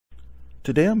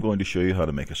Today I'm going to show you how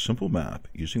to make a simple map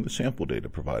using the sample data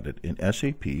provided in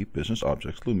SAP Business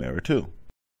Objects Lumira 2.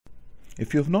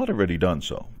 If you have not already done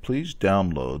so, please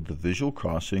download the Visual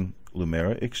Crossing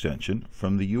Lumira extension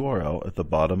from the URL at the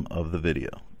bottom of the video,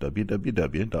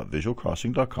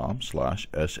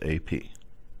 www.visualcrossing.com/SAP.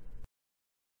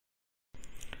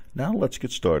 Now let's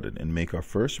get started and make our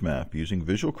first map using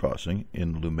Visual Crossing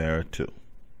in Lumira 2.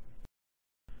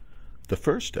 The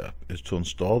first step is to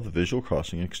install the Visual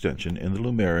Crossing extension in the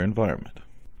Lumira environment.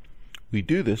 We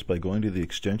do this by going to the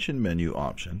Extension menu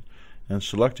option and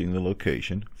selecting the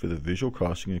location for the Visual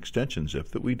Crossing extension zip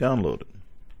that we downloaded.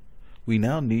 We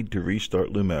now need to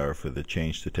restart Lumira for the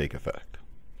change to take effect.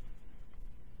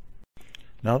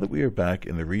 Now that we are back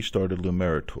in the Restarted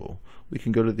Lumira tool, we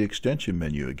can go to the Extension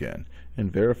menu again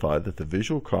and verify that the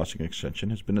Visual Crossing extension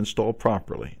has been installed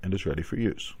properly and is ready for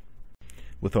use.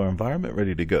 With our environment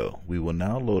ready to go, we will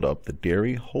now load up the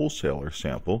Dairy Wholesaler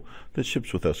sample that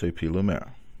ships with SAP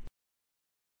Lumira.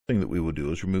 The thing that we will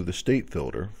do is remove the state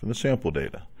filter from the sample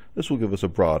data. This will give us a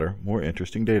broader, more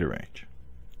interesting data range.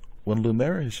 When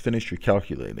Lumira has finished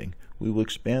recalculating, we will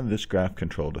expand this graph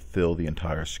control to fill the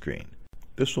entire screen.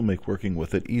 This will make working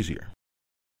with it easier.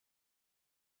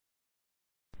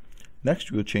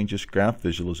 Next, we will change this graph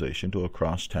visualization to a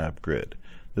cross-tab grid.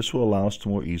 This will allow us to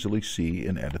more easily see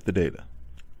and edit the data.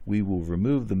 We will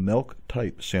remove the milk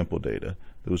type sample data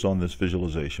that was on this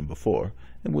visualization before,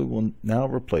 and we will now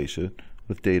replace it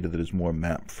with data that is more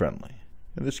map friendly.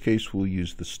 In this case, we'll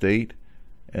use the state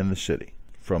and the city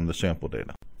from the sample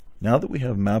data. Now that we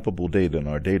have mappable data in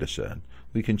our data set,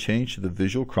 we can change to the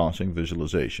Visual Crossing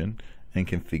visualization and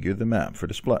configure the map for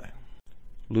display.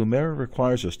 Lumira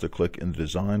requires us to click in the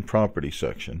Design Property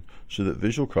section so that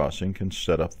Visual Crossing can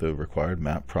set up the required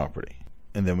map property,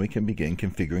 and then we can begin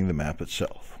configuring the map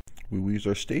itself. We will use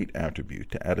our state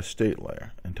attribute to add a state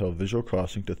layer and tell Visual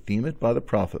Crossing to theme it by the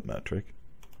profit metric,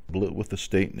 label it with the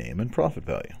state name and profit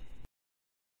value.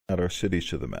 Add our cities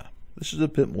to the map. This is a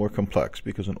bit more complex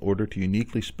because in order to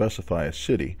uniquely specify a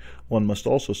city, one must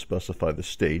also specify the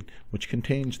state which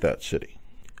contains that city.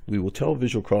 We will tell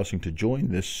Visual Crossing to join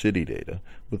this city data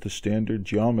with the standard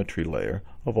geometry layer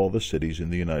of all the cities in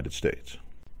the United States.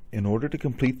 In order to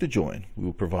complete the join, we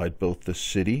will provide both the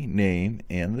city name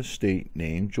and the state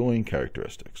name join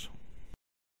characteristics.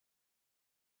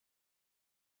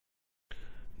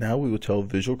 Now we will tell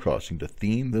Visual Crossing to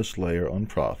theme this layer on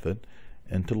profit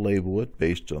and to label it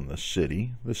based on the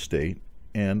city, the state,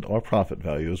 and our profit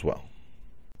value as well.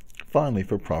 Finally,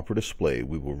 for proper display,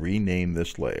 we will rename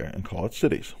this layer and call it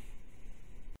Cities.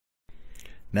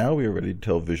 Now we are ready to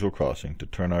tell Visual Crossing to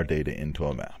turn our data into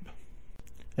a map.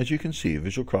 As you can see,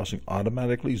 Visual Crossing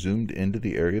automatically zoomed into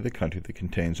the area of the country that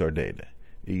contains our data.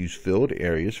 It used filled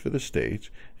areas for the states,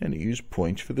 and it used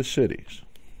points for the cities.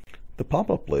 The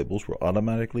pop-up labels were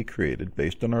automatically created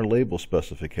based on our label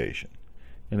specification,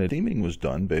 and the theming was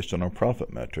done based on our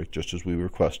profit metric just as we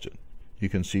requested. You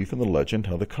can see from the legend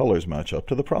how the colors match up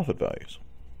to the profit values.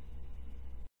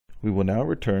 We will now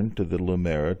return to the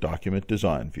Lumira document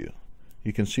design view.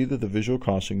 You can see that the Visual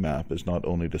Crossing map is not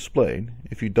only displayed,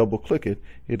 if you double-click it,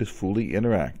 it is fully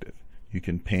interactive. You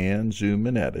can pan, zoom,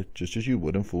 and edit just as you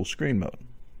would in full screen mode.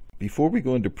 Before we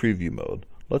go into preview mode,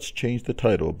 let's change the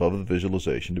title above the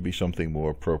visualization to be something more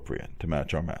appropriate to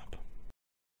match our map.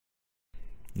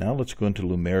 Now let's go into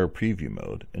Lumira preview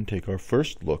mode and take our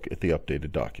first look at the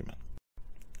updated document.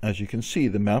 As you can see,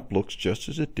 the map looks just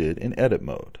as it did in edit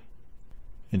mode.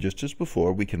 And just as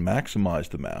before, we can maximize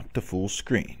the map to full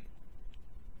screen.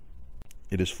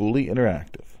 It is fully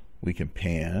interactive. We can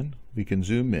pan, we can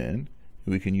zoom in,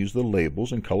 we can use the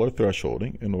labels and color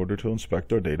thresholding in order to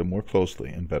inspect our data more closely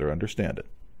and better understand it.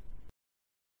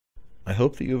 I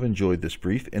hope that you have enjoyed this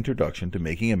brief introduction to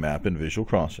making a map in Visual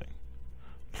Crossing.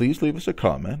 Please leave us a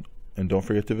comment, and don't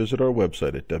forget to visit our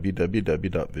website at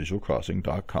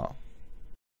www.visualcrossing.com.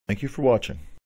 Thank you for watching.